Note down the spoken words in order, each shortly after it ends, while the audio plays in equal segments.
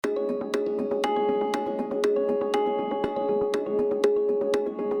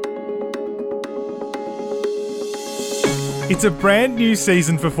It's a brand new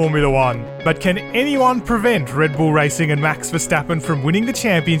season for Formula One, but can anyone prevent Red Bull Racing and Max Verstappen from winning the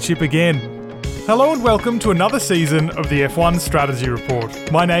championship again? Hello and welcome to another season of the F1 Strategy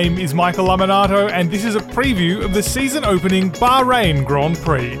Report. My name is Michael Laminato and this is a preview of the season-opening Bahrain Grand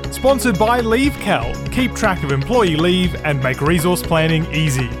Prix, sponsored by LeaveCal. Keep track of employee leave and make resource planning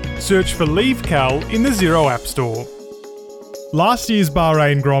easy. Search for LeaveCal in the Xero App Store. Last year's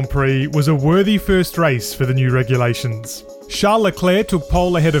Bahrain Grand Prix was a worthy first race for the new regulations. Charles Leclerc took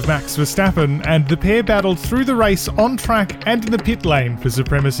pole ahead of Max Verstappen, and the pair battled through the race on track and in the pit lane for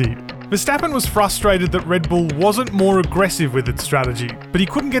supremacy. Verstappen was frustrated that Red Bull wasn't more aggressive with its strategy, but he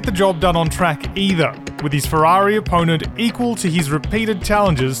couldn't get the job done on track either, with his Ferrari opponent equal to his repeated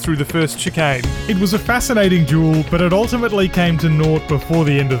challenges through the first chicane. It was a fascinating duel, but it ultimately came to naught before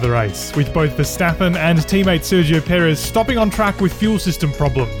the end of the race, with both Verstappen and teammate Sergio Perez stopping on track with fuel system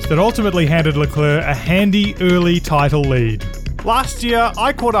problems that ultimately handed Leclerc a handy early title lead. Last year,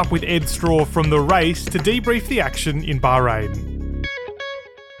 I caught up with Ed Straw from the race to debrief the action in Bahrain.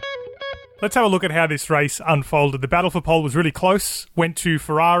 Let's have a look at how this race unfolded. The battle for pole was really close. Went to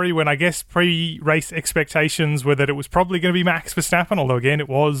Ferrari when I guess pre-race expectations were that it was probably going to be Max Verstappen, although again it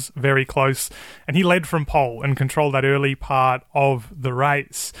was very close. And he led from pole and controlled that early part of the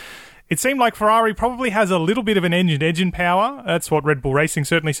race. It seemed like Ferrari probably has a little bit of an edge in power. That's what Red Bull Racing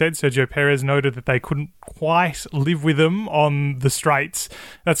certainly said. Sergio Perez noted that they couldn't quite live with them on the straights.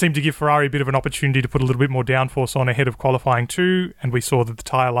 That seemed to give Ferrari a bit of an opportunity to put a little bit more downforce on ahead of qualifying too, and we saw that the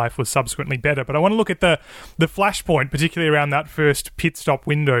tyre life was subsequently better. But I want to look at the flashpoint, particularly around that first pit stop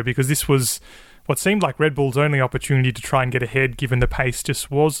window, because this was what seemed like Red Bull's only opportunity to try and get ahead, given the pace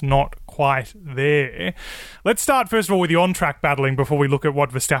just was not quite there. Let's start first of all with the on-track battling before we look at what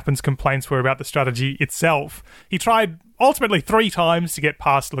Verstappen's complaints were about the strategy itself. He tried ultimately 3 times to get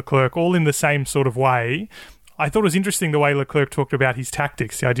past Leclerc, all in the same sort of way. I thought it was interesting the way Leclerc talked about his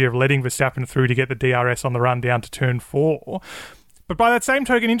tactics, the idea of letting Verstappen through to get the DRS on the run down to turn 4. But by that same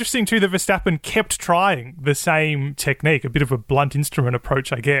token, interesting too that Verstappen kept trying the same technique, a bit of a blunt instrument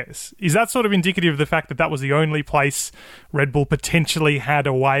approach, I guess. Is that sort of indicative of the fact that that was the only place Red Bull potentially had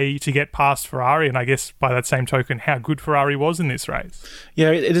a way to get past Ferrari? And I guess by that same token, how good Ferrari was in this race?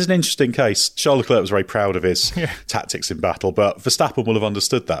 Yeah, it is an interesting case. Charles Leclerc was very proud of his tactics in battle, but Verstappen will have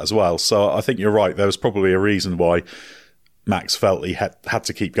understood that as well. So I think you're right. There was probably a reason why Max felt he had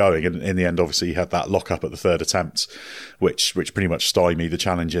to keep going, and in the end obviously he had that lock-up at the third attempt, which pretty much stymied the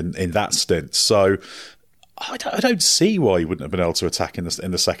challenge in that stint. So I don't see why he wouldn't have been able to attack in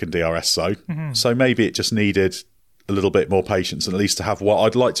the second DRS zone. Mm-hmm. So maybe it just needed a little bit more patience, and at least to have one.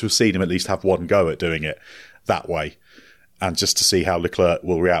 I'd like to have seen him at least have one go at doing it that way, and just to see how Leclerc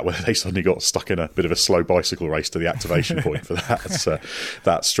will react, whether they suddenly got stuck in a bit of a slow bicycle race to the activation point for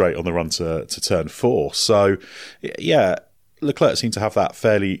that straight on the run to turn 4. So yeah, Leclerc seemed to have that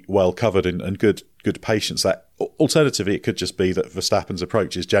fairly well covered and good patience. That alternatively, it could just be that Verstappen's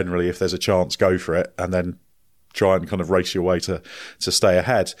approach is generally, if there's a chance, go for it and then try and kind of race your way to stay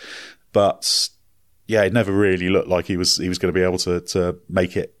ahead. But yeah, it never really looked like he was going to be able to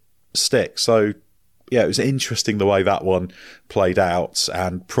make it stick. So yeah, it was interesting the way that one played out,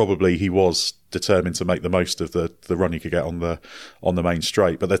 and probably he was determined to make the most of the run he could get on the main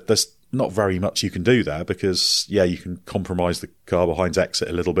straight. But there's not very much you can do there, because yeah, you can compromise the car behind's exit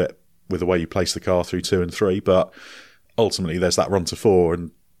a little bit with the way you place the car through 2 and 3, but ultimately there's that run to 4,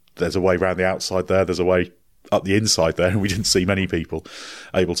 and there's a way around the outside there, there's a way up the inside there, and we didn't see many people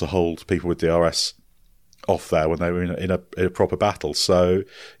able to hold people with DRS off there when they were in a proper battle. So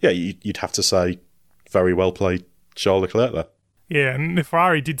yeah, you'd have to say very well played Charles Leclerc there. Yeah, and the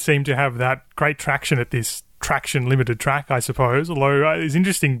Ferrari did seem to have that great traction at this traction-limited track, I suppose, although it's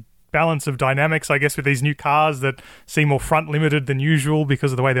interesting balance of dynamics, I guess, with these new cars that seem more front-limited than usual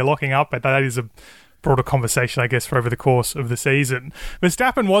because of the way they're locking up, but that is a broader conversation, I guess, for over the course of the season.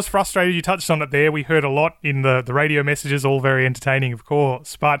 Verstappen was frustrated, you touched on it there, we heard a lot in the radio messages, all very entertaining, of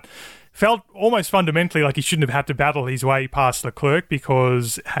course, but felt almost fundamentally like he shouldn't have had to battle his way past Leclerc,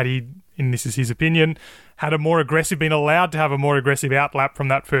 because had he, and this is his opinion, been allowed to have a more aggressive outlap from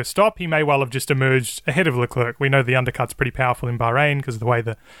that first stop, he may well have just emerged ahead of Leclerc. We know the undercut's pretty powerful in Bahrain because of the way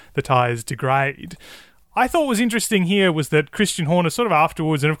the tyres degrade. I thought was interesting here was that Christian Horner sort of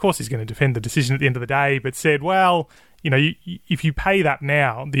afterwards, and of course he's going to defend the decision at the end of the day, but said, well, you know, if you pay that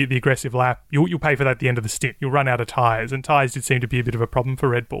now, the aggressive lap, you'll pay for that at the end of the stint. You'll run out of tyres, and tyres did seem to be a bit of a problem for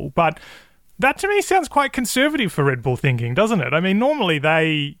Red Bull. But that to me sounds quite conservative for Red Bull thinking, doesn't it? I mean, normally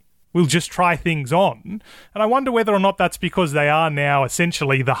they will just try things on. And I wonder whether or not that's because they are now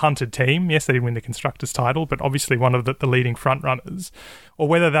essentially the hunted team. Yes, they did win the Constructors' title, but obviously one of the leading front runners. Or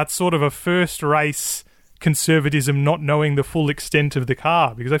whether that's sort of a first race conservatism, not knowing the full extent of the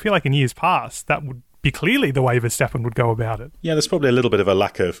car? Because I feel like in years past, that would be clearly the way Verstappen would go about it. Yeah, there's probably a little bit of a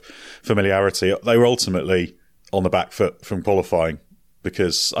lack of familiarity. They were ultimately on the back foot from qualifying,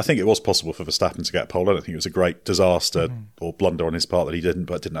 because I think it was possible for Verstappen to get pole. I don't think it was a great disaster or blunder on his part that he didn't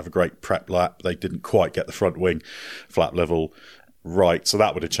have a great prep lap. They didn't quite get the front wing flap level right, so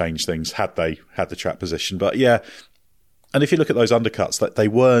that would have changed things had they had the track position. But yeah, and if you look at those undercuts, that they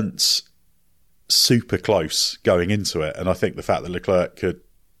weren't super close going into it, and I think the fact that Leclerc could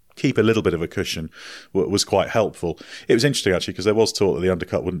keep a little bit of a cushion was quite helpful. It was interesting actually, because there was talk that the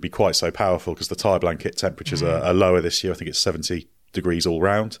undercut wouldn't be quite so powerful because the tyre blanket temperatures are lower this year. I think it's 70 degrees all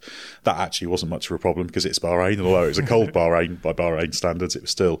round. That actually wasn't much of a problem because it's Bahrain, and although it was a cold Bahrain by Bahrain standards, it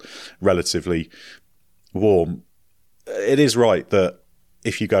was still relatively warm. It is right that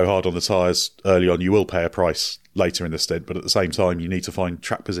if you go hard on the tyres early on, you will pay a price later in the stint, but at the same time you need to find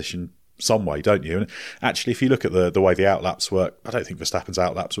track position some way, don't you? And actually, if you look at the way the outlaps work, I don't think Verstappen's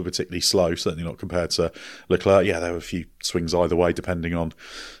outlaps were particularly slow, certainly not compared to Leclerc. Yeah, there were a few swings either way depending on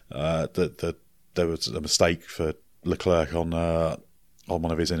there was a mistake for Leclerc on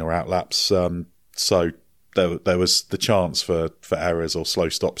one of his inner outlaps, so there was the chance for errors or slow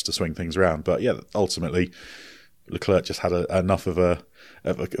stops to swing things around. But yeah, ultimately Leclerc just had enough of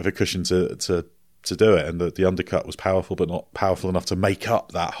a cushion to do it, and the undercut was powerful, but not powerful enough to make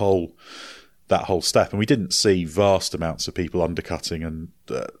up that whole step. And we didn't see vast amounts of people undercutting and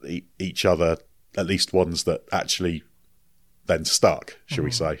each other, at least ones that actually then stuck, shall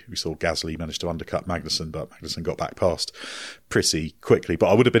we say. We saw Gasly manage to undercut Magnussen, but Magnussen got back past Prissy quickly. But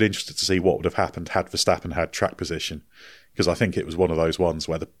I would have been interested to see what would have happened had Verstappen had track position, because I think it was one of those ones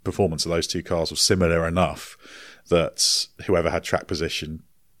where the performance of those two cars was similar enough that whoever had track position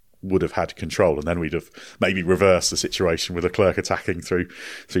would have had control, and then we'd have maybe reversed the situation with Leclerc attacking through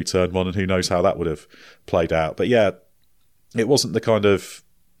turn one, and who knows how that would have played out. But yeah, it wasn't the kind of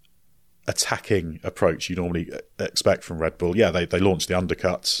attacking approach you normally expect from Red Bull. Yeah, they launched the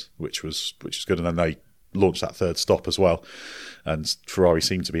undercuts, which was good, and then they launched that third stop as well. And Ferrari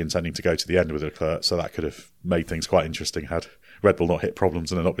seemed to be intending to go to the end with Leclerc, so that could have made things quite interesting had Red Bull not hit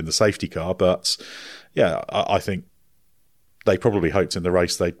problems and it not been the safety car. But yeah, I think they probably hoped in the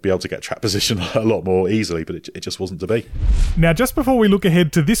race they'd be able to get track position a lot more easily, but it just wasn't to be. Now, just before we look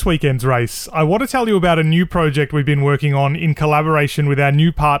ahead to this weekend's race, I want to tell you about a new project we've been working on in collaboration with our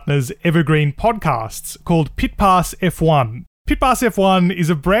new partners, Evergreen Podcasts, called Pit Pass F1. Pit Pass F1 is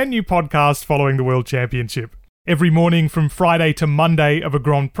a brand new podcast following the World Championship. Every morning from Friday to Monday of a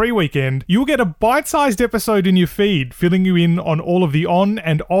Grand Prix weekend, you'll get a bite-sized episode in your feed, filling you in on all of the on-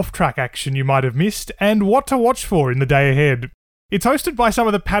 and off-track action you might have missed and what to watch for in the day ahead. It's hosted by some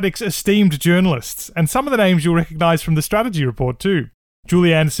of the paddock's esteemed journalists, and some of the names you'll recognise from the strategy report too.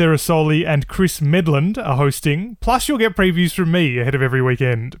 Julianne Serasoli and Chris Medland are hosting, plus you'll get previews from me ahead of every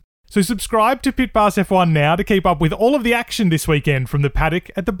weekend. So subscribe to Pit Pass F1 now to keep up with all of the action this weekend from the paddock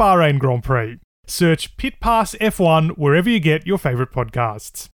at the Bahrain Grand Prix. Search Pit Pass F1 wherever you get your favourite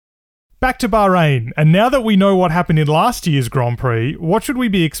podcasts. Back to Bahrain, and now that we know what happened in last year's Grand Prix, what should we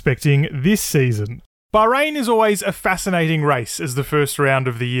be expecting this season? Bahrain is always a fascinating race as the first round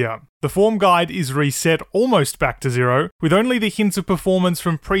of the year. The form guide is reset almost back to zero, with only the hints of performance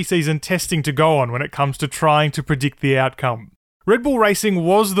from pre-season testing to go on when it comes to trying to predict the outcome. Red Bull Racing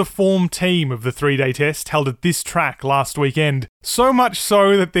was the form team of the 3-day test held at this track last weekend, so much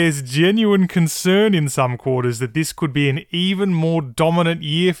so that there's genuine concern in some quarters that this could be an even more dominant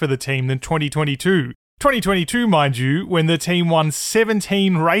year for the team than 2022. 2022, mind you, when the team won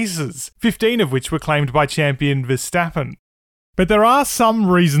 17 races, 15 of which were claimed by champion Verstappen. But there are some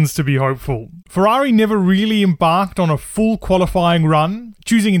reasons to be hopeful. Ferrari never really embarked on a full qualifying run,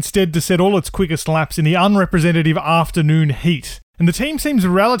 choosing instead to set all its quickest laps in the unrepresentative afternoon heat. And the team seems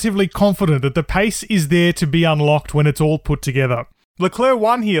relatively confident that the pace is there to be unlocked when it's all put together. Leclerc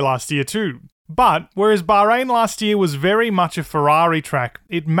won here last year too. But whereas Bahrain last year was very much a Ferrari track,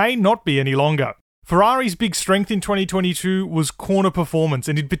 it may not be any longer. Ferrari's big strength in 2022 was corner performance,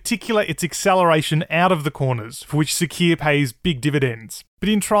 and in particular its acceleration out of the corners, for which Sakir pays big dividends. But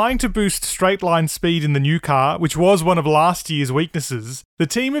in trying to boost straight-line speed in the new car, which was one of last year's weaknesses, the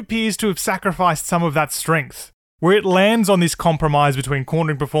team appears to have sacrificed some of that strength. Where it lands on this compromise between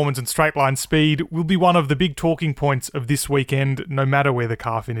cornering performance and straight-line speed will be one of the big talking points of this weekend, no matter where the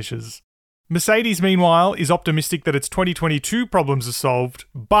car finishes. Mercedes, meanwhile, is optimistic that its 2022 problems are solved,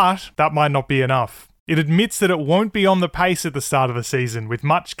 but that might not be enough. It admits that it won't be on the pace at the start of the season, with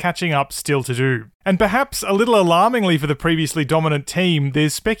much catching up still to do. And perhaps a little alarmingly for the previously dominant team,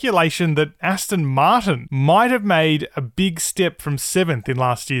 there's speculation that Aston Martin might have made a big step from 7th in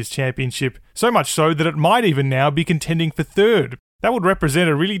last year's championship, so much so that it might even now be contending for 3rd. That would represent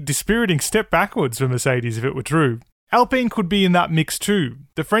a really dispiriting step backwards for Mercedes if it were true. Alpine could be in that mix too.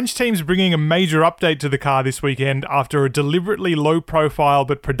 The French team's bringing a major update to the car this weekend after a deliberately low-profile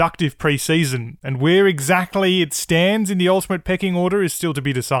but productive pre-season, and where exactly it stands in the ultimate pecking order is still to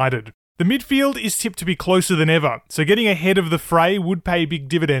be decided. The midfield is tipped to be closer than ever, so getting ahead of the fray would pay big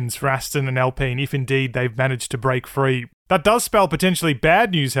dividends for Aston and Alpine if indeed they've managed to break free. That does spell potentially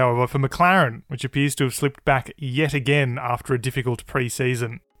bad news, however, for McLaren, which appears to have slipped back yet again after a difficult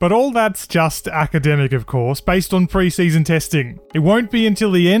pre-season. But all that's just academic, of course, based on pre-season testing. It won't be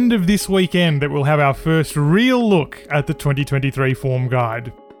until the end of this weekend that we'll have our first real look at the 2023 form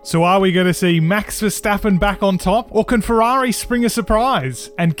guide. So are we going to see Max Verstappen back on top, or can Ferrari spring a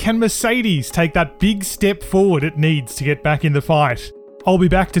surprise? And can Mercedes take that big step forward it needs to get back in the fight? I'll be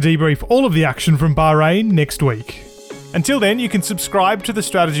back to debrief all of the action from Bahrain next week. Until then, you can subscribe to the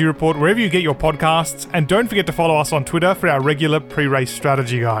Strategy Report wherever you get your podcasts, and don't forget to follow us on Twitter for our regular pre-race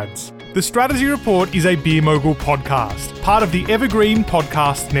strategy guides. The Strategy Report is a Beer Mogul podcast, part of the Evergreen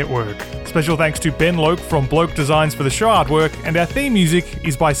Podcast Network. Special thanks to Ben Loke from Bloke Designs for the show artwork, and our theme music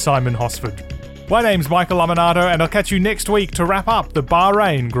is by Simon Hosford. My name's Michael Laminato, and I'll catch you next week to wrap up the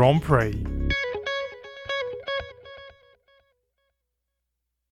Bahrain Grand Prix.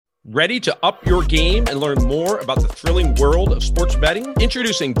 Ready to up your game and learn more about the thrilling world of sports betting?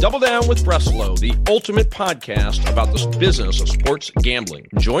 Introducing Double Down with Breslow, the ultimate podcast about the business of sports gambling.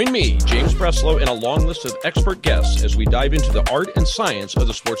 Join me, James Breslow, and a long list of expert guests as we dive into the art and science of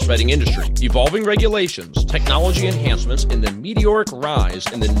the sports betting industry. Evolving regulations, technology enhancements, and the meteoric rise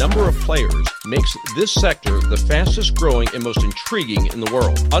in the number of players makes this sector the fastest growing and most intriguing in the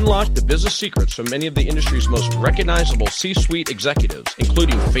world. Unlock the business secrets from many of the industry's most recognizable C-suite executives,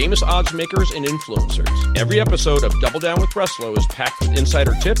 including famous odds makers and influencers. Every episode of Double Down with Breslow is packed with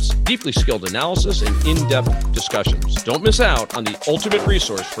insider tips, deeply skilled analysis, and in-depth discussions. Don't miss out on the ultimate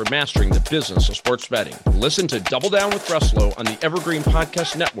resource for mastering the business of sports betting. Listen to Double Down with Breslow on the Evergreen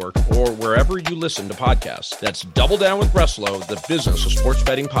Podcast Network or wherever you listen to podcasts. That's Double Down with Breslow, the business of sports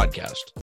betting podcast.